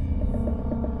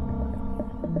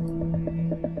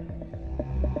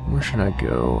 Where should I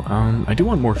go? I do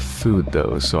want more food,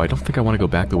 though, so I don't think I want to go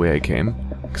back the way I came.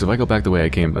 Because if I go back the way I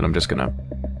came, then I'm just gonna...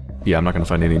 Yeah, I'm not gonna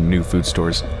find any new food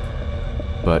stores.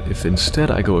 But if instead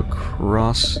I go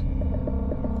across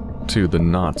to the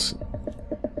knots,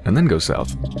 and then go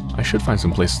south, I should find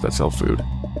some places that sell food.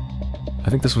 I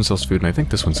think this one sells food, and I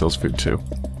think this one sells food, too.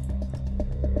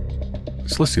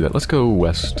 So let's do that. Let's go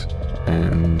west,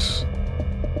 and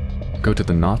go to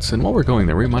the knots, and while we're going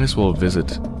there, we might as well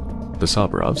visit the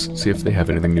Sabrovs, see if they have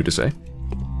anything new to say.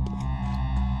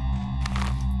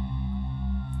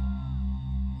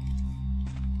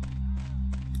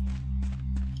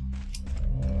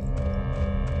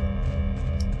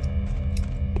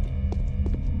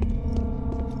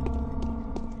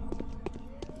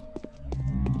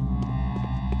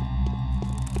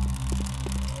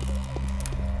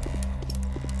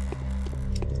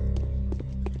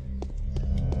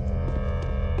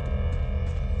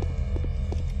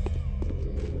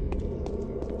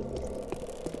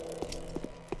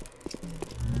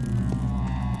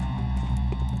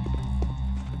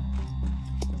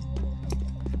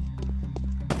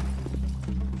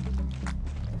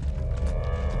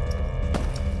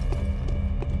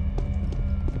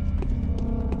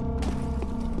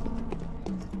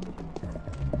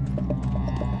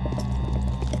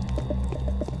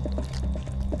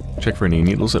 Check for any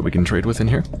needles that we can trade with in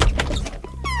here.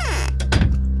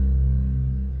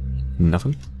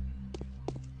 Nothing.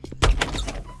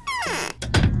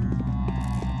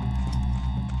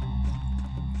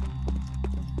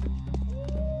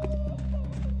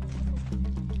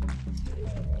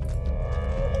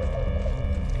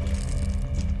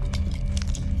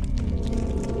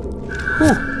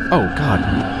 Whew. Oh, God.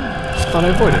 Thought I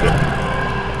avoided it.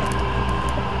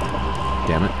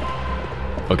 Damn it.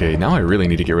 Okay, now I really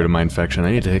need to get rid of my infection.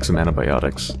 I need to take some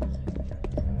antibiotics.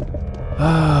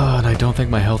 And I don't think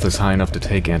my health is high enough to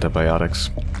take antibiotics.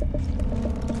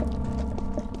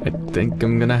 I think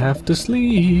I'm gonna have to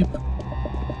sleep.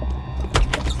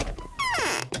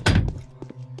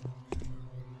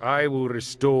 I will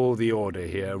restore the order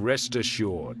here, rest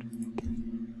assured.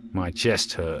 My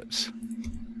chest hurts.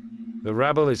 The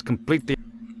rabble is completely...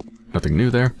 Nothing new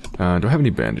there. Do I have any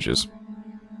bandages?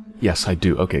 Yes, I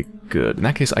do. Okay, good. In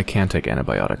that case, I can take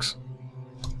antibiotics.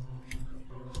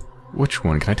 Which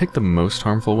one? Can I take the most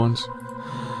harmful ones?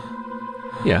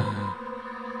 Yeah.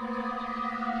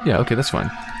 Yeah, okay, that's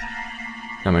fine.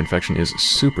 Now my infection is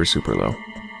super, super low.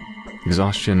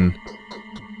 Exhaustion...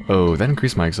 Oh, that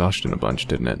increased my exhaustion a bunch,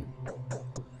 didn't it?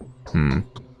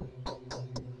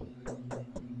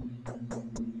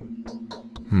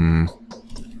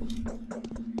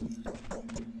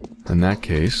 In that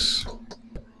case...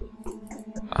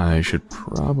 I should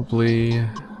probably...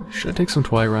 Should I take some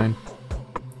Twyrine?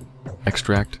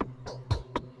 Extract?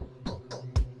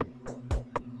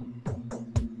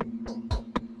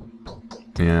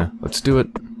 Yeah, let's do it.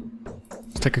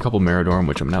 Let's take a couple Meridorm,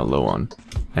 which I'm now low on.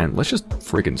 And let's just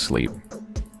friggin' sleep.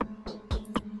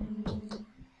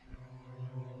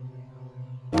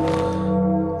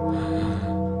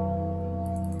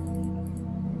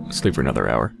 Let's sleep for another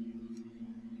hour.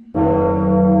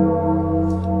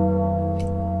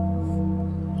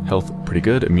 Health, pretty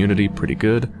good. Immunity, pretty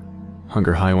good.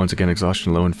 Hunger high once again,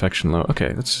 exhaustion low, infection low.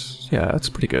 Okay, that's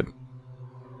pretty good.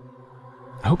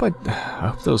 I hope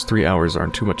those 3 hours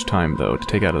aren't too much time, though, to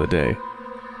take out of the day.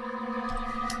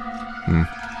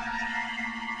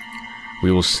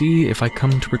 We will see if I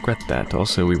come to regret that.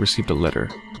 Also, we received a letter.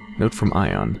 Note from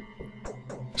Ion.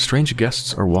 Strange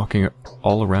guests are walking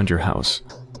all around your house.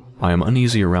 I am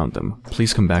uneasy around them.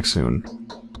 Please come back soon.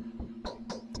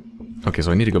 Okay,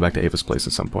 so I need to go back to Ava's place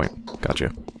at some point.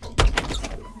 Gotcha.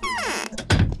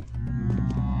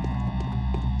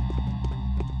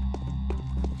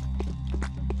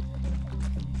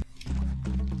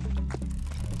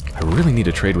 I really need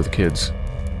to trade with kids.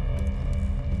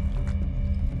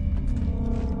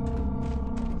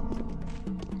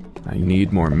 I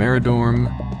need more Meridorm.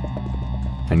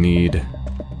 I need...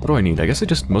 What do I need? I guess I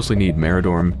just mostly need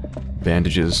Meridorm,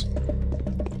 bandages,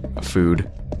 food,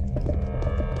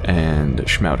 and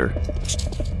Schmouter.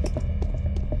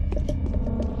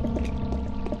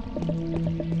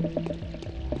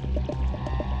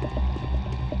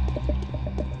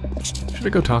 Should I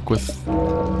go talk with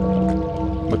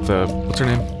what's her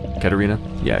name? Katerina?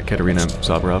 Yeah, Katerina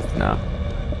Zabrov? Nah.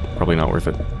 Probably not worth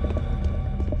it.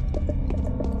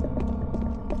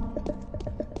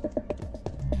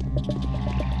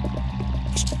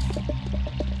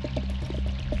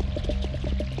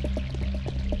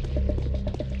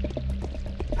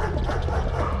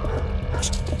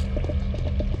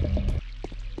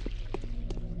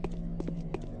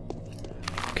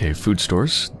 Okay, food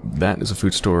stores. That is a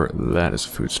food store. That is a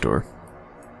food store.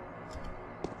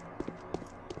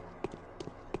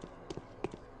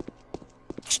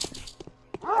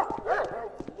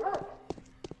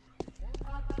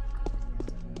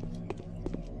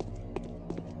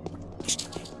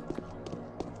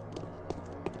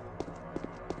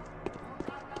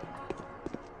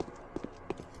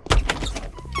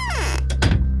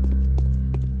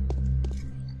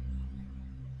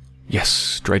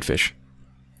 Yes, dried fish.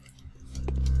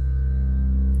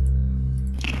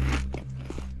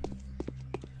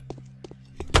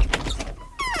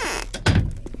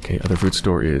 Okay, other food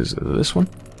store is this one.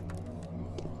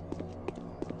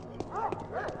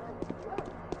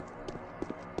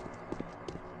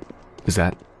 Is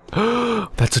that...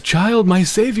 That's a child, my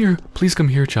savior! Please come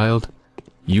here, child.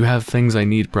 You have things I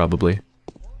need, probably.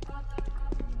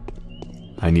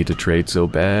 I need to trade so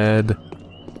bad.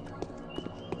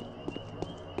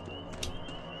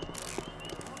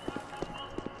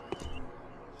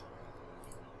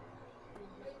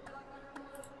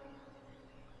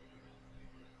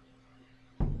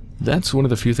 That's one of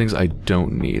the few things I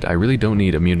don't need. I really don't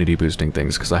need immunity boosting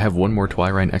things, because I have one more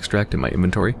Twyrine extract in my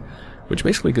inventory, which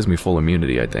basically gives me full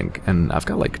immunity, I think, and I've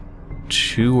got like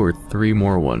 2 or 3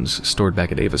 more ones stored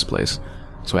back at Ava's place,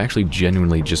 so I actually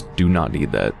genuinely just do not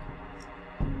need that.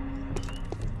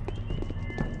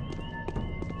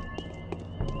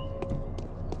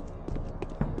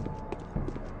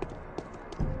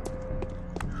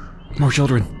 More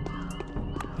children!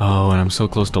 Oh, and I'm so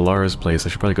close to Lara's place, I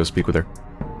should probably go speak with her.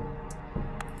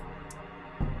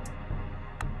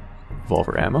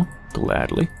 Revolver ammo?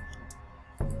 Gladly.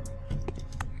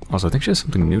 Also, I think she has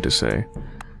something new to say.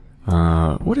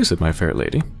 What is it, my fair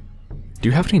lady? Do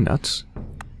you have any nuts?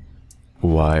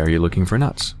 Why are you looking for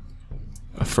nuts?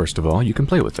 First of all, you can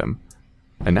play with them.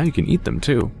 And now you can eat them,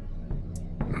 too.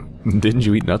 Didn't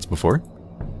you eat nuts before?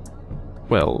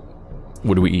 Well,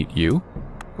 would we eat you?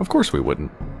 Of course we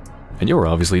wouldn't. And you're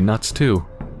obviously nuts, too.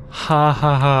 Ha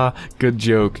ha ha, good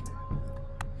joke.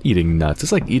 Eating nuts,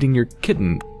 it's like eating your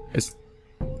kitten. It's...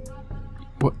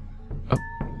 What?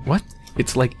 What?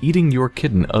 It's like eating your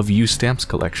kitten of you stamps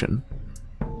collection.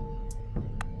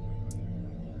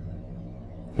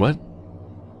 What?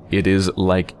 It is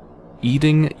like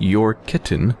eating your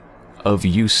kitten of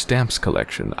you stamps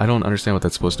collection. I don't understand what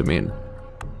that's supposed to mean.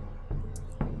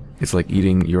 It's like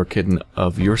eating your kitten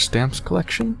of your stamps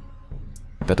collection?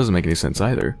 That doesn't make any sense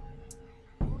either.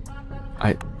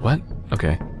 What?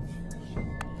 Okay.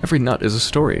 Every nut is a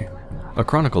story. A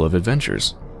chronicle of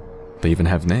adventures. They even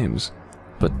have names.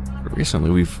 But recently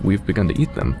we've begun to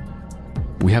eat them.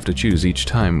 We have to choose each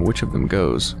time which of them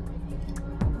goes.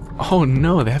 Oh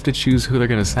no, they have to choose who they're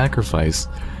gonna sacrifice.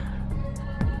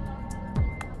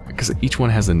 Because each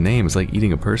one has a name, it's like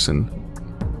eating a person.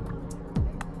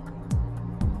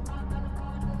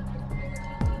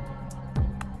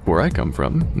 Where I come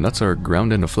from, nuts are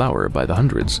ground into flour by the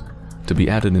hundreds, to be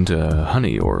added into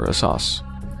honey or a sauce.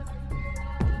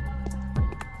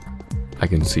 I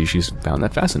can see she's found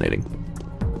that fascinating,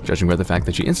 judging by the fact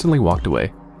that she instantly walked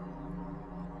away.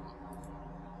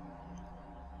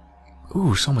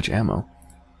 Ooh, so much ammo.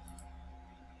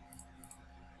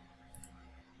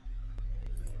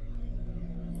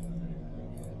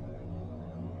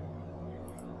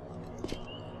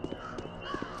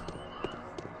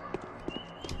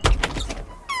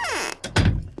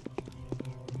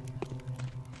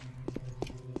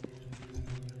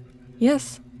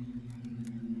 Yes.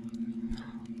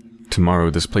 Tomorrow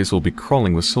this place will be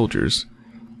crawling with soldiers.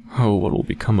 Oh, what will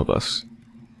become of us?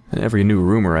 And every new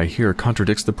rumor I hear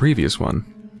contradicts the previous one.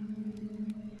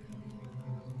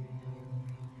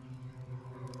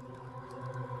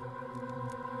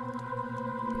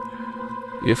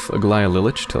 If Aglaia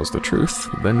Lilich tells the truth,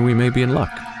 then we may be in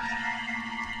luck.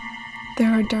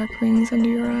 There are dark rings under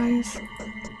your eyes.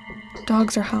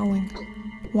 Dogs are howling.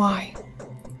 Why?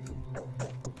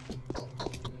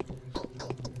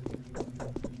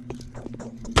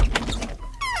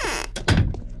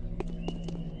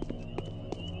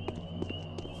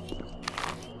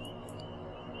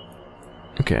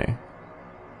 Okay.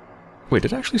 Wait,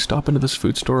 did I actually stop into this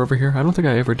food store over here? I don't think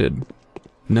I ever did.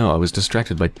 No, I was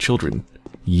distracted by children.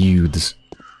 Youths.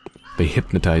 They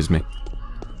hypnotized me.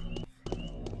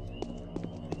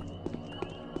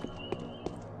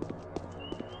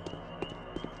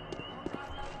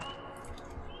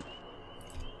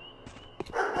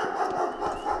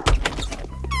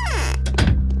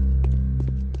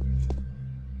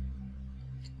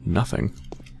 Nothing.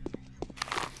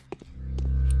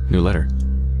 New letter.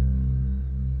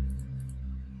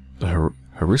 The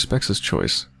Haruspex's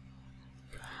choice.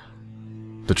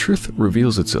 The truth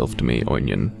reveals itself to me,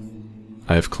 Oinyan.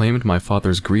 I have claimed my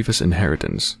father's grievous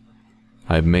inheritance.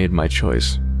 I have made my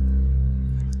choice.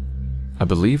 I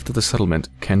believe that the settlement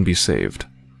can be saved.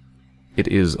 It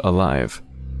is alive.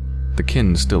 The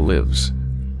kin still lives,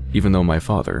 even though my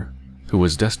father, who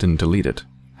was destined to lead it,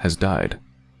 has died.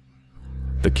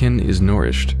 The kin is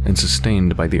nourished and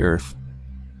sustained by the earth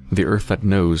that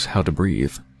knows how to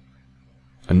breathe.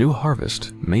 A new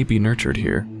harvest may be nurtured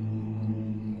here.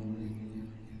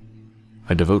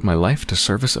 I devote my life to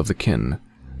service of the kin,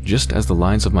 just as the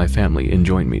lines of my family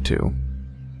enjoin me to.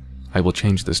 I will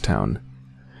change this town.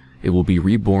 It will be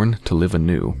reborn to live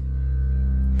anew.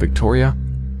 Victoria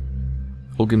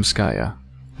Olgimskaya,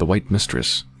 the White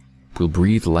Mistress, will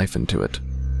breathe life into it.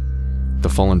 The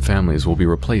fallen families will be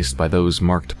replaced by those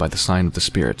marked by the sign of the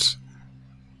spirits.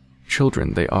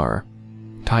 Children they are.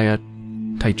 Taya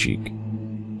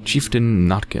Taichik, Chieftain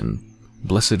Notkin,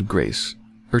 Blessed Grace,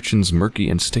 Urchins Murky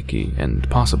and Sticky, and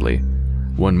possibly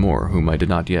one more whom I did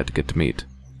not yet get to meet.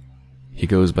 He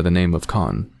goes by the name of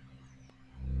Khan.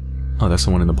 Oh, that's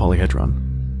the one in the polyhedron.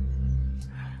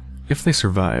 If they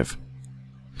survive,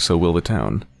 so will the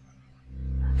town.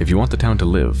 If you want the town to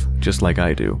live, just like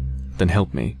I do, then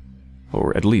help me,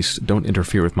 or at least don't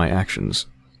interfere with my actions.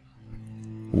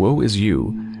 Woe is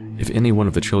you if any one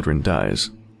of the children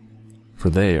dies, for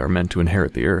they are meant to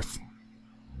inherit the earth.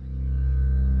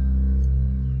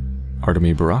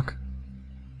 Artemi Barak,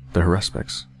 the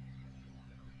Haruspeks.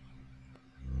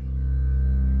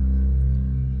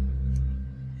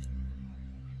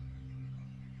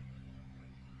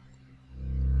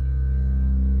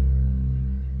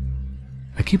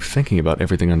 I keep thinking about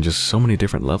everything on just so many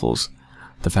different levels.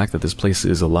 The fact that this place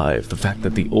is alive, the fact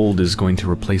that the old is going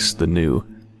to replace the new.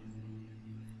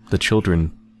 The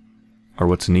children are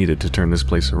what's needed to turn this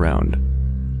place around.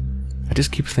 I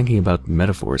just keep thinking about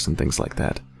metaphors and things like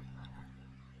that.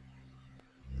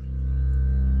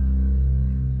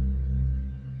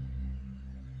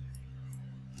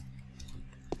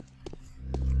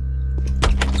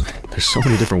 There's so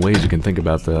many different ways you can think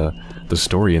about the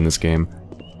story in this game.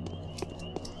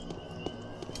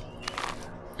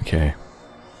 Okay.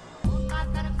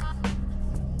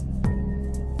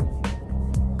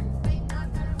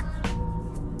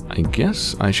 I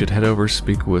guess I should head over,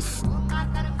 speak with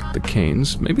the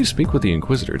Canes, maybe speak with the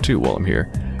Inquisitor too while I'm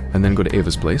here, and then go to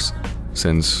Ava's place,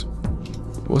 since...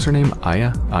 what was her name?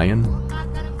 Aya? Ayan?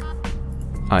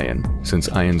 Ayan, since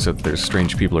Ayan said there's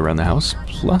strange people around the house,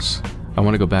 plus I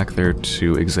want to go back there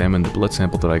to examine the blood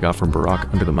sample that I got from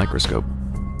Barak under the microscope.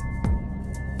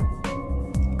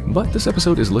 But this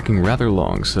episode is looking rather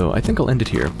long, so I think I'll end it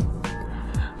here.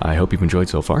 I hope you've enjoyed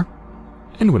so far.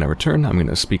 And when I return, I'm going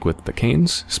to speak with the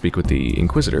Canes, speak with the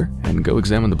Inquisitor, and go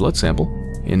examine the blood sample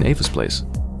in Ava's place.